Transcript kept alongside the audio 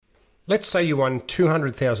Let's say you won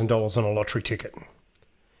 $200,000 on a lottery ticket.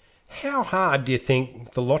 How hard do you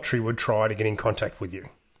think the lottery would try to get in contact with you?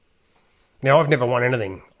 Now, I've never won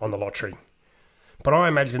anything on the lottery, but I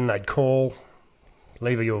imagine they'd call,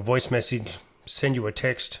 leave you a voice message, send you a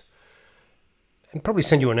text, and probably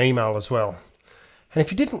send you an email as well. And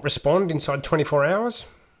if you didn't respond inside 24 hours,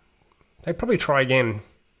 they'd probably try again,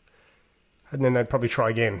 and then they'd probably try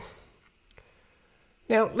again.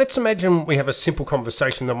 Now, let's imagine we have a simple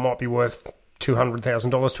conversation that might be worth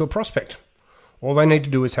 $200,000 to a prospect. All they need to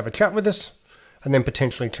do is have a chat with us and then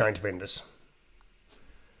potentially change vendors.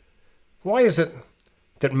 Why is it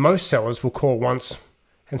that most sellers will call once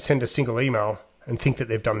and send a single email and think that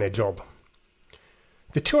they've done their job?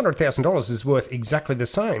 The $200,000 is worth exactly the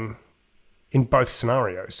same in both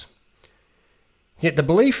scenarios. Yet the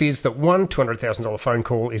belief is that one $200,000 phone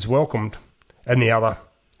call is welcomed and the other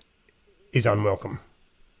is unwelcome.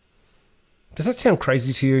 Does that sound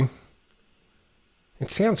crazy to you?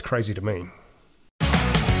 It sounds crazy to me.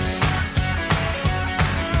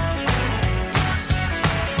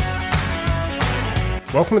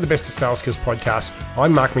 Welcome to the Best of Sales Skills podcast.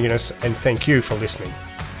 I'm Mark McGuinness, and thank you for listening.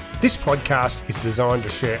 This podcast is designed to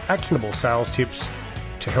share actionable sales tips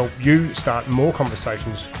to help you start more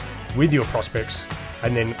conversations with your prospects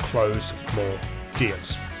and then close more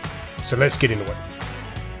deals. So let's get into it.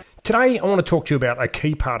 Today, I want to talk to you about a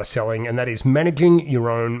key part of selling, and that is managing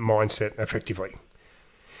your own mindset effectively.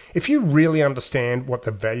 If you really understand what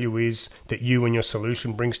the value is that you and your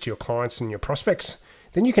solution brings to your clients and your prospects,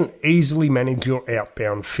 then you can easily manage your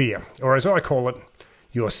outbound fear, or as I call it,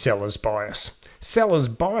 your seller's bias. Seller's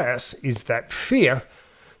bias is that fear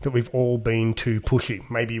that we've all been too pushy.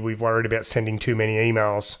 Maybe we've worried about sending too many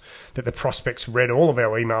emails, that the prospects read all of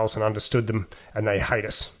our emails and understood them and they hate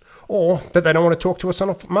us. Or that they don't want to talk to us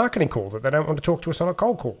on a marketing call, that they don't want to talk to us on a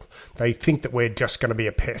cold call. They think that we're just going to be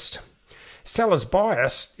a pest. Seller's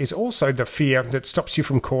bias is also the fear that stops you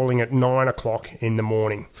from calling at 9 o'clock in the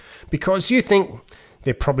morning because you think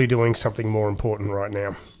they're probably doing something more important right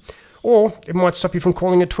now. Or it might stop you from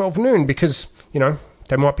calling at 12 noon because,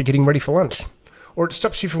 they might be getting ready for lunch. Or it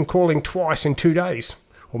stops you from calling twice in 2 days,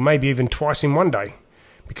 or maybe even twice in 1 day,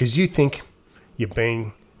 because you think you're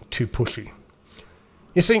being too pushy.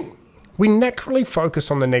 You see, we naturally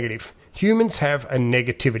focus on the negative. Humans have a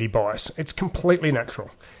negativity bias. It's completely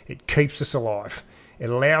natural. It keeps us alive. It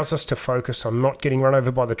allows us to focus on not getting run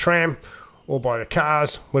over by the tram or by the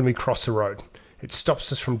cars when we cross the road. It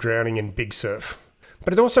stops us from drowning in big surf.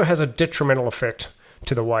 But it also has a detrimental effect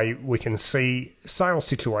to the way we can see sales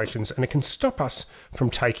situations, and it can stop us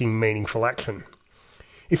from taking meaningful action.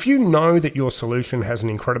 If you know that your solution has an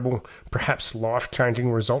incredible, perhaps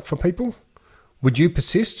life-changing result for people, would you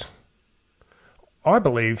persist? I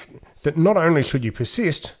believe that not only should you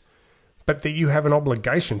persist, but that you have an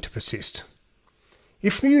obligation to persist.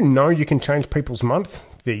 If you know you can change people's month,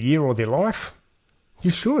 their year, or their life,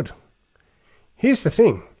 you should. Here's the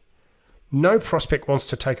thing. No prospect wants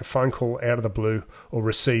to take a phone call out of the blue or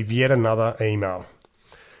receive yet another email.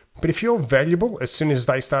 But if you're valuable as soon as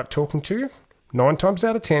they start talking to you, 9 times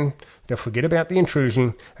out of 10, they'll forget about the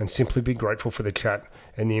intrusion and simply be grateful for the chat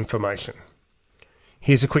and the information.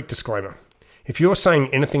 Here's a quick disclaimer. If you're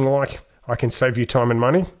saying anything like, I can save you time and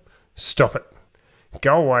money, stop it.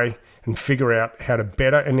 Go away and figure out how to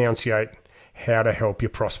better enunciate how to help your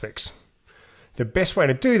prospects. The best way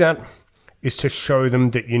to do that is to show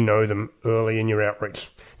them that you know them early in your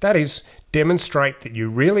outreach. That is, demonstrate that you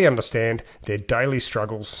really understand their daily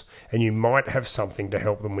struggles and you might have something to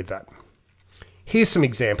help them with that. Here's some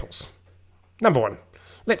examples. Number 1,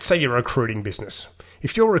 let's say you're a recruiting business.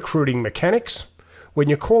 If you're recruiting mechanics, when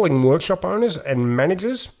you're calling workshop owners and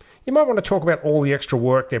managers, you might want to talk about all the extra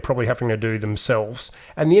work they're probably having to do themselves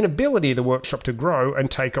and the inability of the workshop to grow and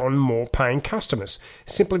take on more paying customers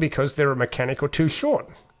simply because they're a mechanic or two short.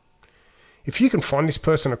 If you can find this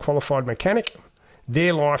person a qualified mechanic,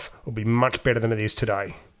 their life will be much better than it is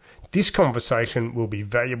today. This conversation will be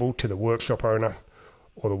valuable to the workshop owner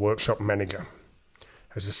or the workshop manager.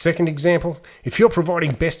 As a second example, if you're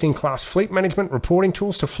providing best-in-class fleet management reporting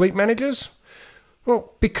tools to fleet managers,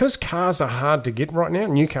 well, because cars are hard to get right now,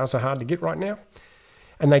 new cars are hard to get right now,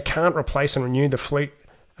 and they can't replace and renew the fleet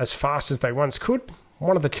as fast as they once could,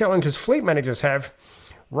 one of the challenges fleet managers have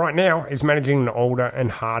right now is managing an older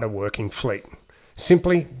and harder working fleet.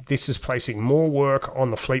 Simply, this is placing more work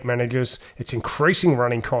on the fleet managers, it's increasing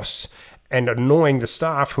running costs, and annoying the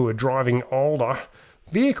staff who are driving older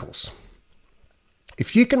vehicles.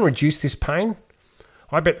 If you can reduce this pain,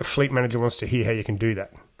 I bet the fleet manager wants to hear how you can do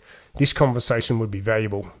that. This conversation would be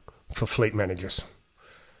valuable for fleet managers.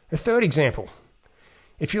 A third example.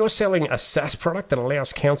 If you're selling a SaaS product that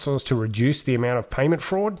allows counsellors to reduce the amount of payment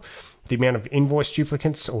fraud, the amount of invoice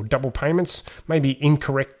duplicates or double payments, maybe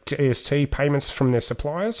incorrect GST payments from their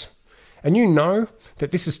suppliers, and you know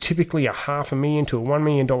that this is typically a $500,000 to a $1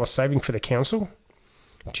 million saving for the council,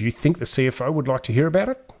 do you think the CFO would like to hear about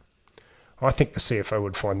it? I think the CFO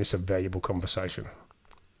would find this a valuable conversation.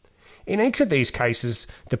 In each of these cases,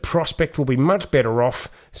 the prospect will be much better off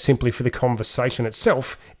simply for the conversation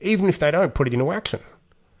itself, even if they don't put it into action.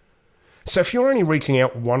 So if you're only reaching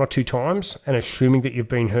out 1 or 2 times and assuming that you've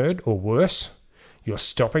been heard, or worse, you're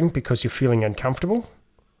stopping because you're feeling uncomfortable,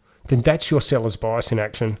 then that's your seller's bias in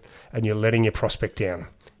action, and you're letting your prospect down,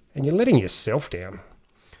 and you're letting yourself down.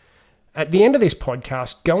 At the end of this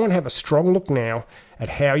podcast, go and have a strong look now at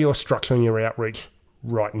how you're structuring your outreach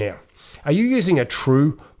right now. Are you using a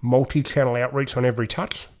true multi-channel outreach on every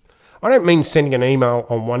touch? I don't mean sending an email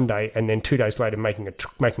on one day and then 2 days later making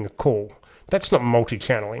a call. That's not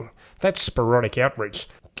multi-channeling. That's sporadic outreach.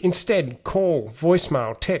 Instead, call,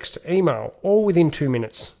 voicemail, text, email, all within 2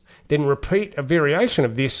 minutes. Then repeat a variation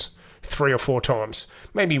of this 3 or 4 times,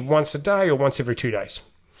 maybe once a day or once every 2 days.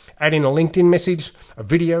 Add in a LinkedIn message, a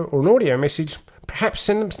video or an audio message, perhaps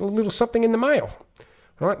send them a little something in the mail.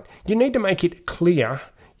 Right? You need to make it clear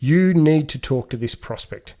you need to talk to this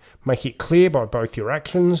prospect. Make it clear by both your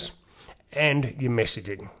actions and your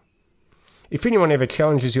messaging. If anyone ever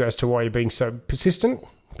challenges you as to why you're being so persistent,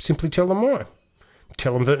 simply tell them why.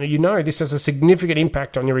 Tell them that you know this has a significant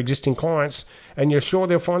impact on your existing clients and you're sure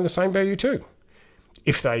they'll find the same value too.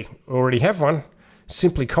 If they already have one,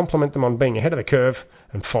 simply compliment them on being ahead of the curve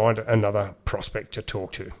and find another prospect to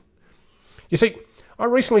talk to. You see, I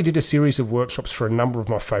recently did a series of workshops for a number of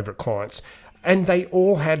my favourite clients, and they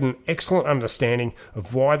all had an excellent understanding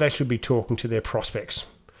of why they should be talking to their prospects.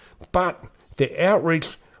 But their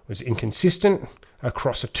outreach was inconsistent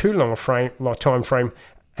across a too long a time frame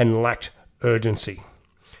and lacked urgency.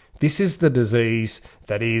 This is the disease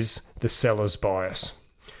that is the seller's bias.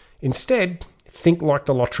 Instead, think like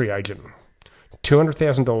the lottery agent.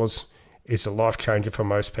 $200,000 is a life changer for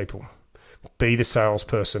most people. Be the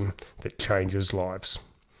salesperson that changes lives.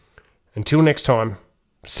 Until next time,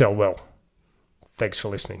 sell well. Thanks for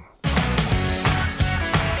listening.